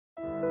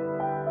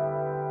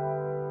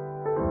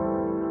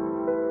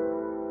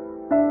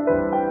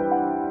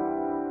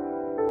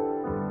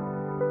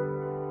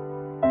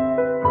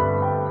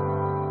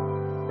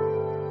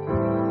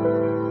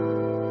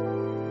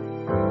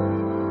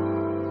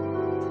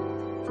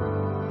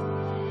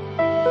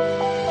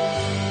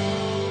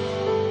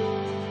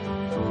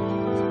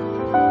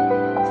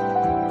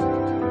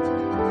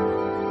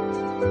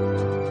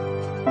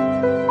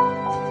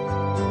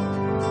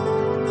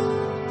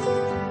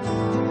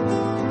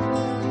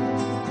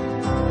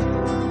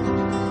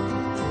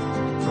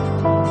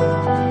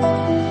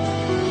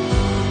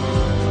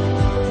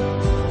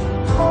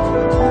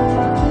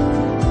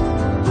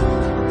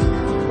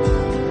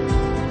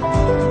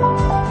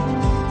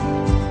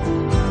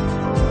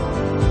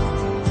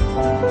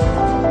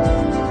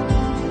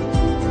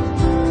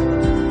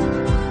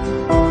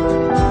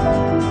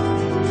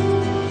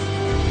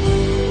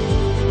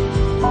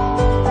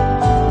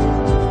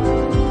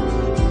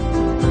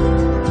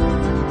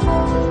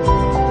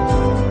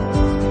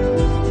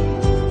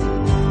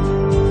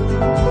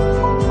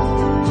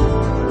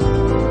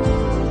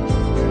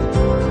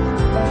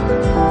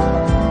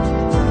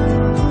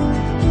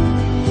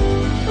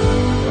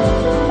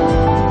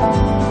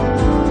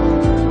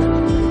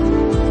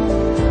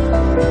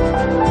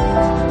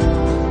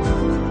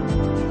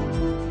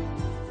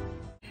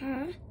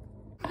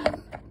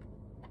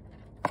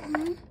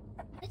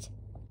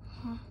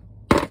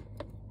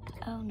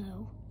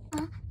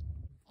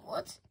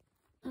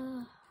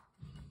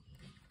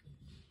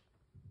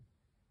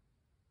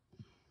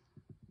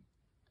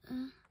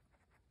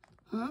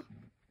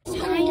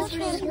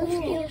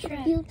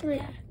trip. Field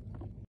trip. Yeah.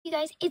 You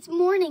guys, it's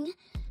morning.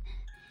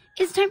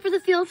 It's time for the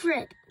field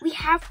trip. We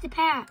have to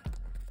pack.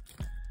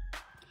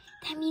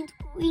 That means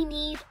we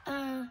need,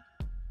 oh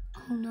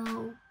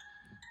no.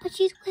 But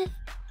she's with,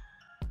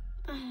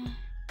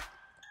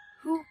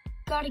 who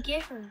gotta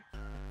get her?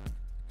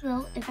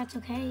 Well, if that's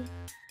okay,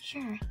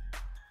 sure.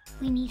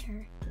 We need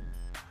her.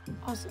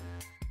 Awesome.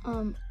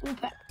 We'll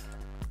pack.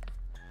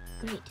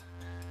 Great.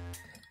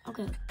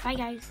 Okay, bye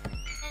guys.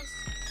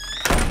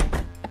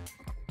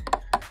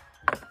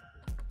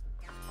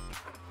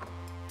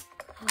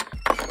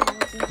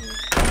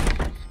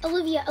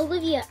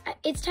 Olivia,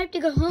 it's time to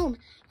go home.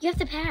 You have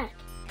to pack.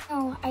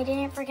 Oh, I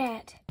didn't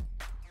forget.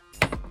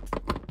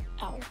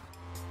 Ow.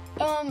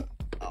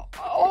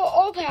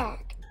 I'll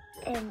pack.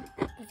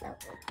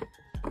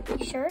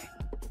 You sure?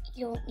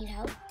 You don't need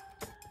help?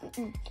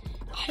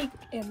 I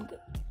am good.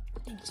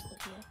 Thanks,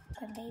 Olivia.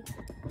 Good babe.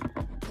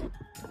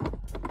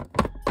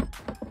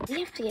 We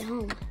have to get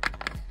home.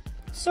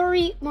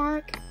 Sorry,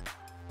 Mark.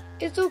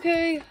 It's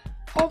okay.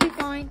 I'll be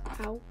fine.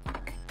 Ow.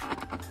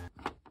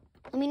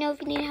 Let me know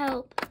if you need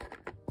help.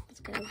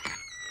 Let's go.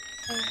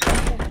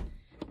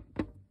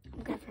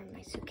 I'm gonna find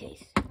my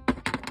suitcase.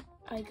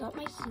 I got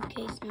my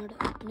suitcase now to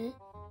open it.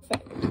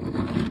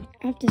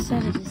 I've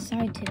decided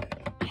to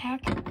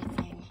pack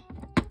everything.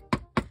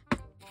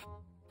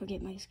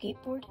 Forget my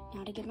skateboard,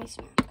 now to get my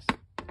snacks.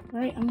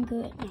 Alright, I'm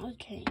good. Now to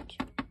change.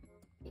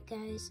 Hey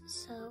guys,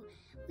 so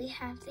we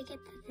have to get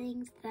the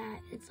things that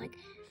it's like,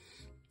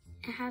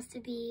 it has to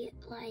be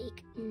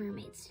like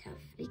mermaid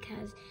stuff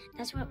because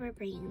that's what we're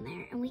bringing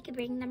there. And we could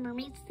bring the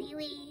mermaid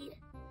seaweed.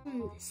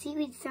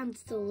 Seaweed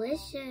sounds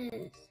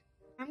delicious.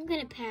 I'm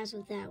gonna pass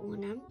with that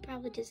one. I'm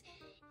probably just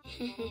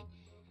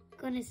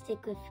gonna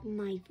stick with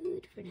my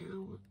food for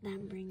now that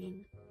I'm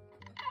bringing.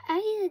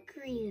 I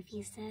agree with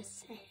you,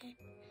 sis.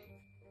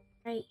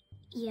 Right?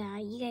 Yeah,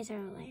 you guys are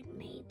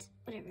landmates.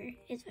 Whatever,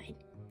 it's fine.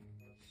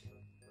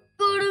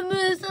 Gonna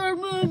miss our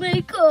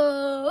mermaid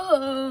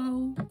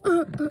cove.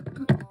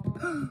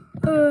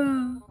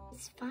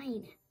 It's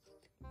fine.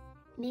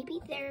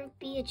 Maybe there'll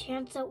be a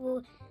chance that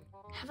we'll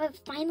have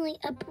finally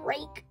a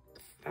break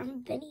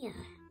from Vinia.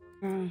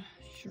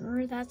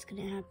 Sure, that's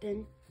gonna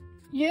happen.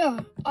 Yeah,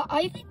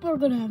 I think we're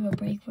gonna have a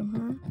break from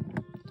her.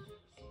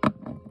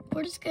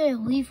 We're just gonna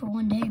leave for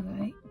one day,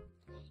 right?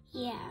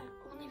 Yeah,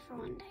 only for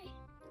one day.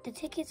 The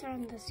tickets are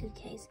in the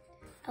suitcase.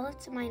 I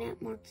left mine at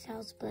Mark's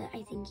house, but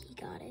I think he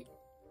got it.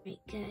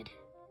 Right, good.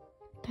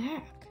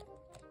 Pack.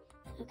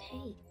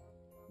 Okay.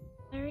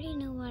 I already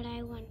know what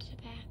I want to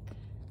pack.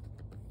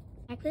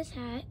 Pack this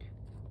hat,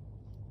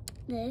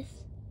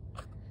 this,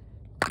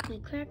 my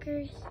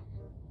crackers,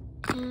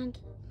 and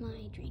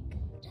my drink.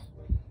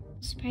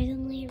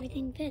 Surprisingly,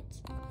 everything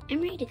fits.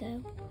 I'm ready to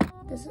go.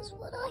 This is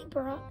what I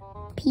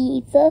brought.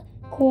 Pizza,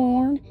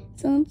 corn,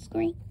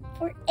 sunscreen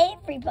for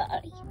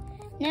everybody.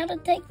 Now to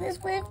take this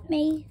with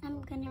me.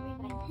 I'm gonna read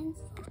my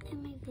pencil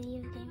and my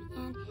video game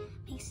and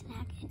my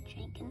snack and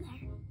drink in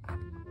there. I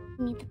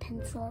need the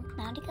pencil.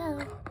 Now to go.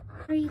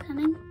 Are you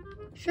coming?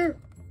 Sure.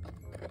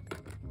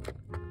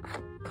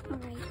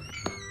 Alright.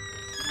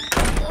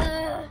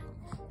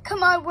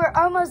 Come on, we're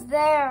almost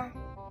there.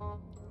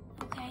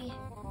 Okay.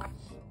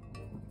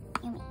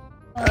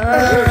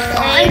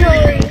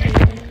 Finally!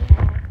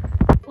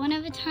 One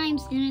at a time,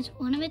 students.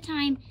 One at a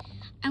time.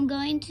 I'm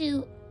going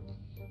to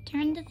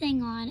turn the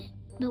thing on,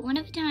 but one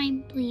at a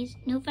time, please.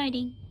 No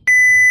fighting.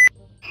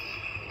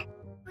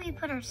 Where do we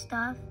put our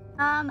stuff?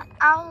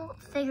 I'll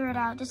figure it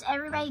out. Just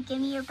everybody give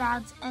me your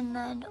bags and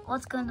then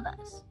let's go in the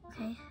bus.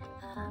 Okay.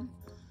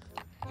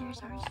 There's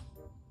ours.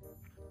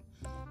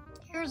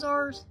 Here's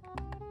ours.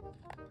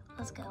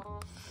 Let's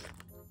go.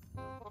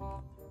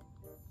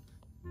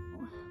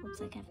 Looks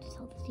like I have to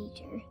tell the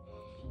teacher.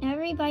 Now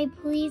everybody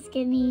please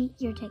give me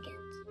your tickets.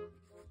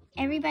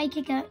 Everybody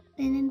kick up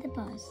and in the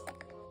bus.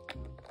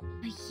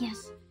 Oh,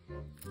 yes.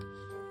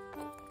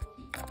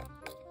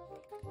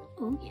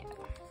 Oh yeah.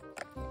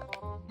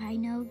 I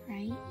know,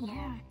 right?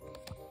 Yeah.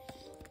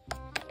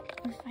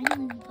 We're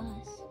finally in the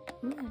bus.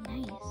 Ooh,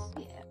 nice.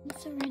 Yeah.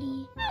 It's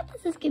already.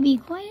 This is gonna be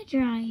quite a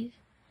drive.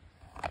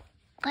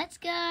 Let's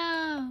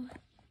go.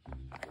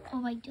 Oh,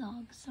 my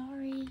dog.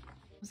 Sorry.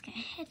 I was gonna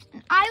hit.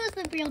 I was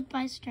the real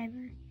bus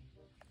driver.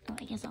 Oh,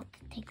 I guess I'll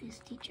take this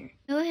teacher.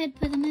 Go ahead,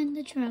 put them in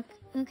the truck.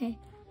 Okay.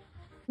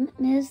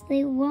 Miss,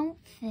 they won't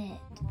fit.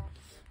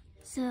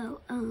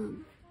 So,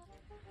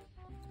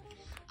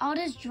 I'll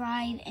just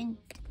drive and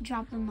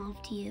drop them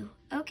off to you.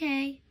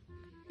 Okay.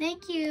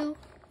 Thank you.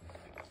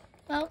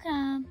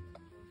 Welcome.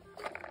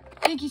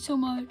 Thank you so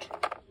much.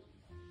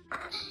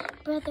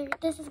 Brother,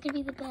 this is gonna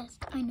be the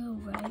best. I know,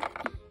 right?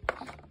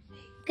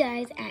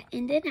 Guys at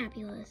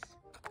Indianapolis.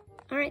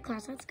 All right,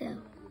 class, let's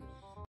go.